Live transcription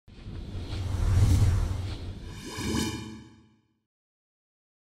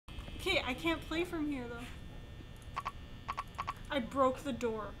I can't play from here though. I broke the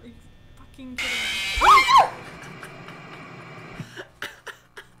door. Are you fucking kidding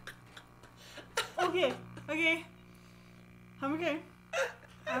me? Okay, okay. I'm okay.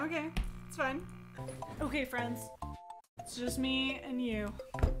 I'm okay. It's fine. Okay, friends. It's just me and you.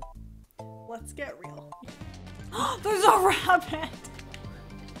 Let's get real. There's a rabbit!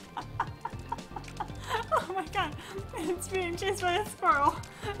 Oh my god. It's being chased by a squirrel.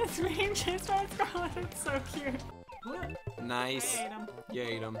 It's being chased by a squirrel. It's so cute. Nice. I ate him. You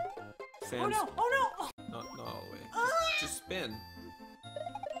ate him. Oh no! Oh no! Not all the way. Just spin.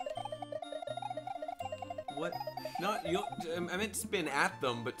 What? Not you. I meant spin at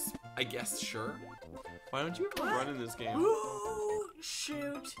them, but I guess sure. Why don't you ever run in this game? Ooh,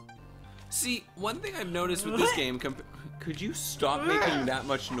 shoot. See, one thing I've noticed with this game, could you stop making that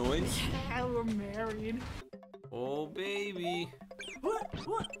much noise? Yeah, we're married. Oh, baby. What?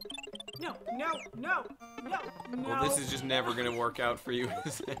 No, no, no, no, no. Well, this is just never gonna work out for you,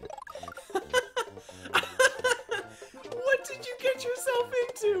 is it? What did you get yourself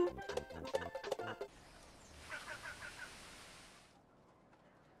into?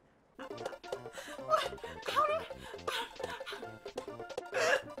 What? How do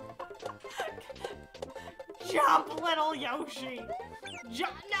Jump, little Yoshi!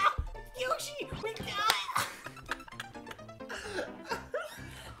 Jump! No! Yoshi! We got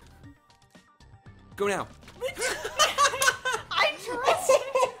Go now. I trust you!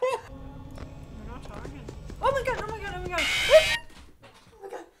 We're not talking. Oh my god, oh my god, oh my god! Oh my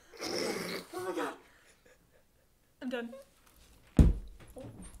god! Oh my god! I'm done.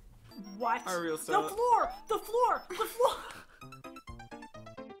 What? Are we The still- floor! The floor! The floor!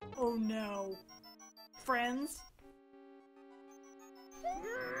 Oh no. Friends?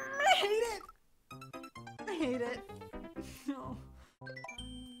 I hate it! I hate it. No.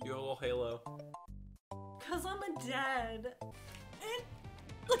 You have a little halo. Cause I'm a dead. And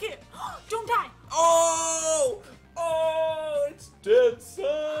look at it! Don't die! Oh! Oh! It's dead,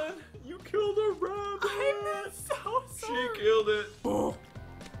 son! You killed a rabbit! I'm so sorry. She killed it. Oh.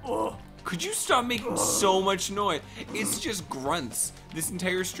 Oh. Could you stop making so much noise? It's just grunts. This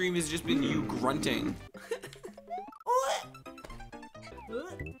entire stream has just been you grunting.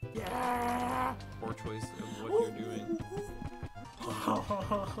 Yeah. Poor choice of what you're doing.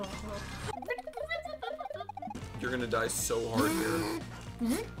 You're gonna die so hard here.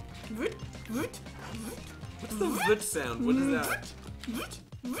 What's the vit sound? What is that? What?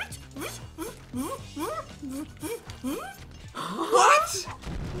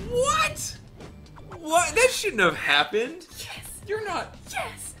 What? What? That shouldn't have happened. Yes. You're not.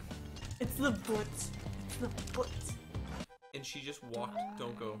 Yes. It's the butts. It's the butts. And she just walked.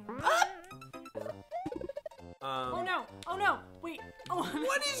 Don't go. Oh no. Oh no. Wait. Oh.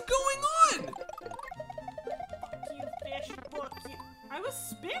 What is going on? Fuck you, fish. Fuck you. I was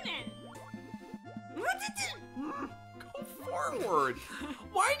spinning. Go forward.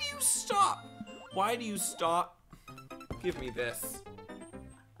 Why do you stop? Why do you stop? Give me this.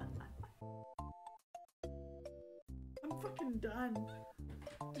 I'm fucking done.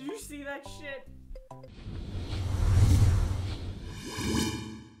 Did you see that shit?